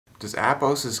Does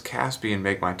Atmos's Caspian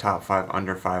make my top 5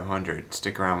 under 500?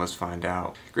 Stick around, let's find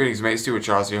out. Greetings, mates. Stu with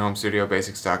Charles here,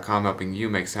 HomeStudioBasics.com, helping you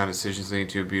make sound decisions leading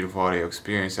to a beautiful audio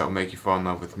experience that will make you fall in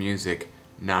love with music,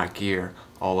 not gear,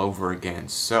 all over again.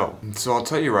 So I'll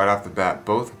tell you right off the bat,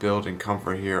 both build and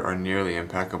comfort here are nearly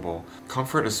impeccable.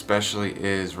 Comfort especially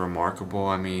is remarkable.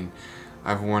 I mean,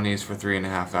 I've worn these for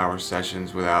 3.5 hour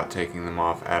sessions without taking them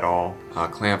off at all.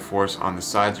 Clamp force on the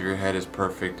sides of your head is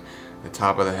perfect. The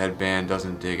top of the headband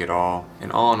doesn't dig at all.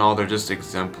 And all in all, they're just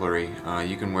exemplary.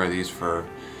 You can wear these for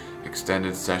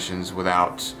extended sessions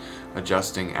without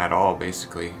adjusting at all,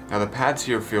 basically. Now the pads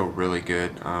here feel really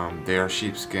good. They are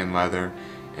sheepskin leather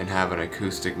and have an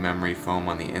acoustic memory foam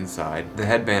on the inside. The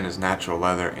headband is natural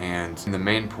leather and the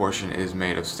main portion is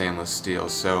made of stainless steel.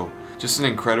 So just an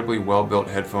incredibly well-built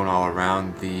headphone all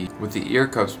around, with the ear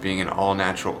cups being an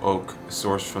all-natural oak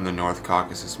sourced from the North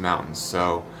Caucasus Mountains.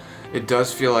 So it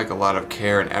does feel like a lot of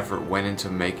care and effort went into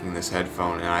making this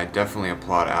headphone, and I definitely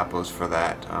applaud Atmos for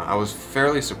that. I was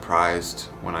fairly surprised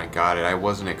when I got it. I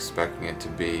wasn't expecting it to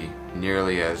be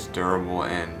nearly as durable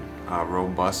and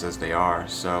robust as they are.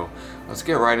 So let's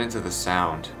get right into the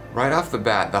sound. Right off the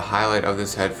bat, the highlight of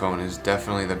this headphone is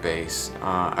definitely the bass.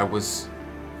 I was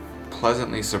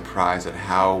pleasantly surprised at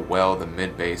how well the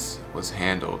mid-bass was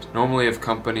handled. Normally if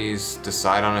companies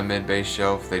decide on a mid-bass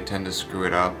shelf, they tend to screw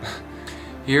it up.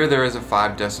 Here there is a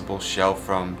 5 decibel shelf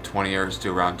from 20 Hz to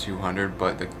around 200,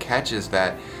 but the catch is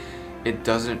that it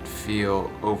doesn't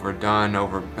feel overdone.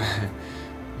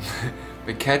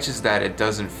 The catch is that it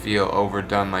doesn't feel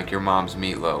overdone like your mom's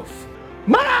meatloaf.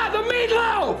 Ma, the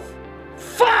meatloaf!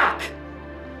 Fuck!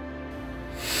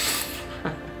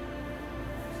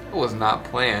 It was not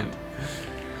planned.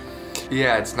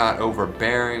 Yeah, it's not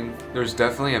overbearing. There's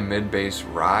definitely a mid-bass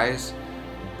rise,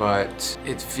 but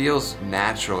it feels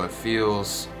natural. It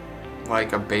feels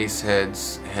like a bass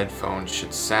head's headphone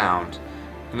should sound.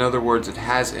 In other words, it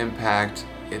has impact,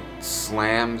 it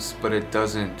slams, but it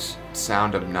doesn't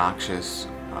sound obnoxious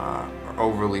or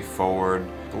overly forward,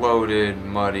 bloated,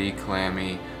 muddy,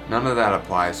 clammy. None of that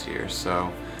applies here.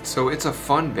 So it's a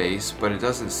fun bass, but it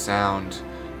doesn't sound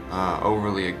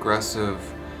overly aggressive,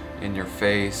 in your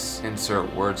face.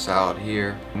 Insert word salad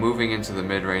here. Moving into the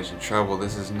mid-range and treble,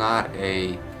 this is not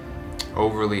a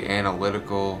overly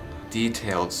analytical,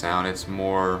 detailed sound. It's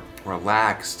more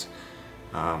relaxed,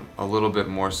 a little bit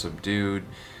more subdued.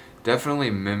 Definitely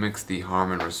mimics the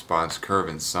Harman response curve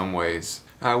in some ways.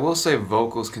 I will say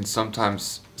vocals can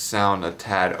sometimes sound a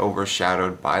tad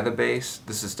overshadowed by the bass.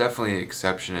 This is definitely the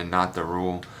exception and not the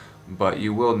rule, but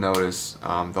you will notice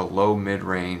the low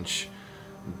mid-range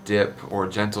dip, or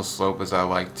gentle slope as I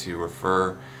like to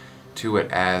refer to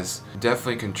it as,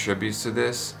 definitely contributes to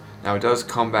this. Now it does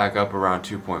come back up around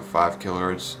 2.5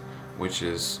 kilohertz, which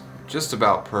is just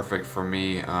about perfect for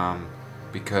me,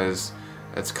 because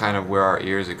that's kind of where our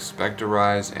ears expect to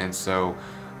rise, and so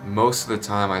most of the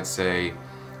time, I'd say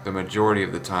the majority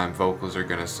of the time, vocals are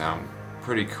going to sound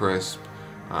pretty crisp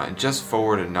and just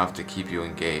forward enough to keep you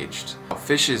engaged.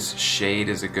 Fish's Shade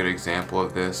is a good example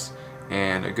of this,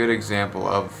 and a good example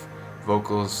of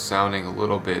vocals sounding a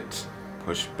little bit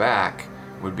pushed back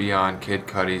would be on Kid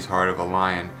Cudi's Heart of a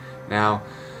Lion. Now,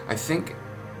 I think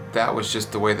that was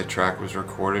just the way the track was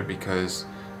recorded because,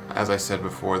 as I said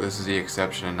before, this is the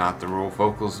exception and not the rule.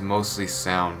 Vocals mostly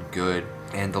sound good,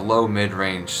 and the low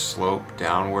mid-range slope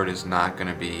downward is not going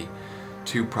to be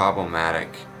too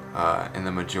problematic in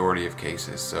the majority of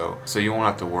cases, so you won't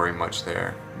have to worry much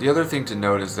there. The other thing to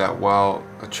note is that while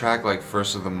a track like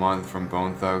First of the Month from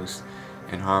Bone Thugs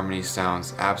and Harmony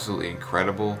sounds absolutely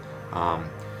incredible,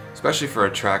 especially for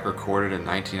a track recorded in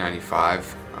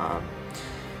 1995,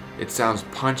 it sounds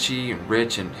punchy and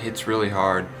rich and hits really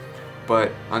hard.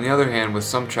 But on the other hand, with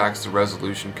some tracks the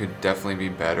resolution could definitely be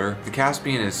better. The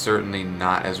Caspian is certainly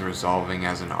not as resolving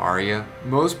as an Aria.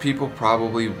 Most people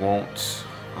probably won't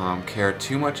care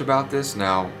too much about this.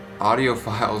 Now,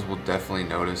 audiophiles will definitely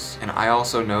notice, and I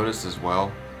also noticed as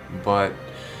well, but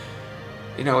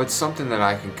you know, it's something that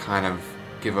I can kind of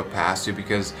give a pass to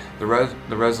because the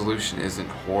resolution isn't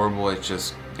horrible. It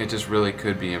just really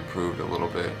could be improved a little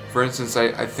bit. For instance,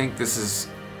 I think this is,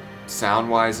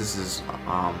 sound-wise, this is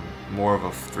more of a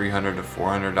 $300 to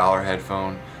 $400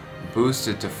 headphone,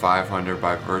 boosted to $500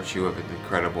 by virtue of its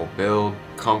incredible build,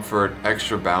 comfort,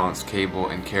 extra balanced cable,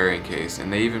 and carrying case.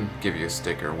 And they even give you a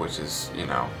sticker, which is, you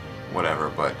know, whatever,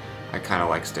 but I kind of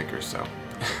like stickers, so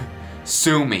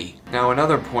sue me. Now,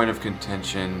 another point of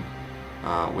contention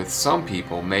with some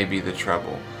people may be the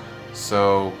treble.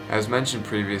 So, as mentioned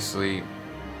previously,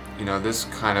 you know, this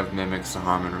kind of mimics the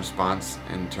Harman response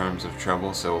in terms of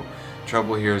treble. So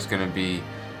treble here is going to be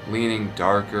leaning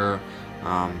darker,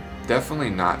 Definitely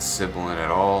not sibilant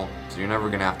at all, so you're never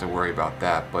gonna have to worry about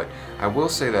that. But I will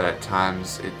say that at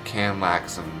times it can lack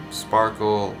some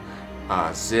sparkle,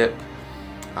 zip,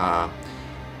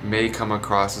 may come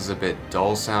across as a bit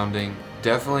dull sounding.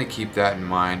 Definitely keep that in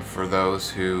mind for those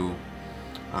who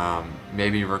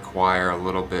maybe require a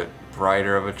little bit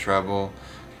brighter of a treble.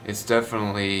 It's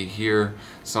definitely here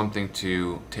something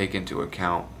to take into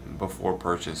account before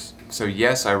purchase. So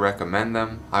yes, I recommend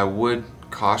them. I would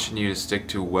caution you to stick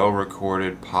to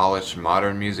well-recorded, polished,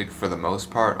 modern music for the most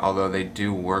part, although they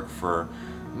do work for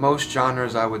most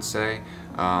genres, I would say.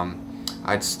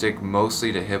 I'd stick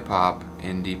mostly to hip-hop,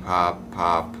 indie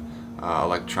pop,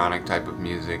 electronic type of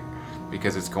music,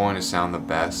 because it's going to sound the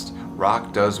best.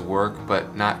 Rock does work,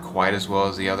 but not quite as well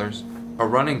as the others. A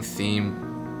running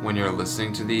theme when you're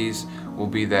listening to these will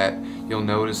be that you'll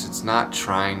notice it's not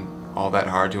trying all that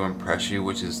hard to impress you,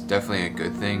 which is definitely a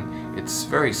good thing. It's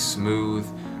very smooth,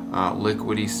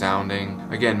 liquidy sounding.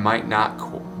 Again, might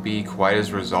not be quite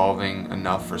as resolving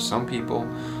enough for some people,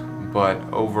 but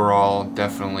overall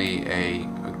definitely a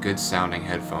good sounding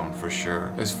headphone for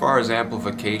sure. As far as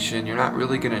amplification, you're not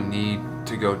really going to need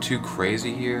to go too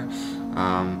crazy here.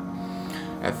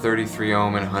 At 33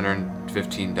 ohm and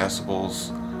 115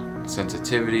 decibels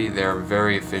sensitivity, they're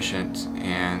very efficient,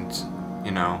 and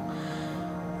you know,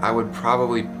 I would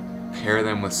probably pair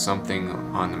them with something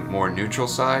on the more neutral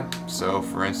side. So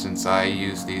for instance, I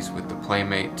use these with the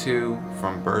Playmate 2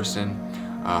 from Burson,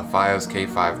 FiOS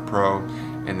K5 Pro,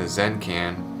 and the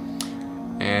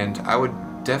ZenCan, and I would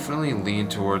definitely lean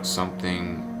towards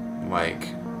something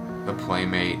like the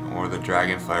Playmate or the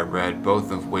Dragonfly Red, both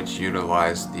of which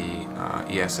utilize the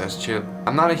ESS chip.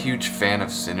 I'm not a huge fan of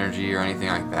Synergy or anything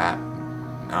like that,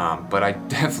 but I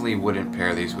definitely wouldn't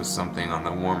pair these with something on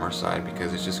the warmer side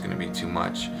because it's just going to be too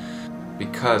much.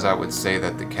 Because I would say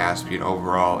that the Caspian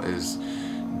overall is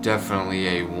definitely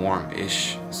a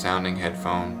warm-ish sounding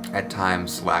headphone, at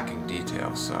times lacking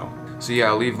detail. So yeah,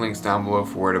 I'll leave links down below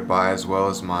for where to buy as well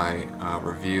as my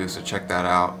review, so check that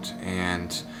out.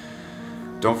 And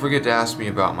don't forget to ask me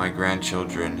about my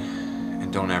grandchildren,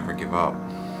 and don't ever give up.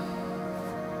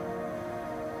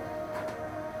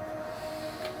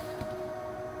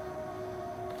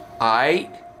 Aight?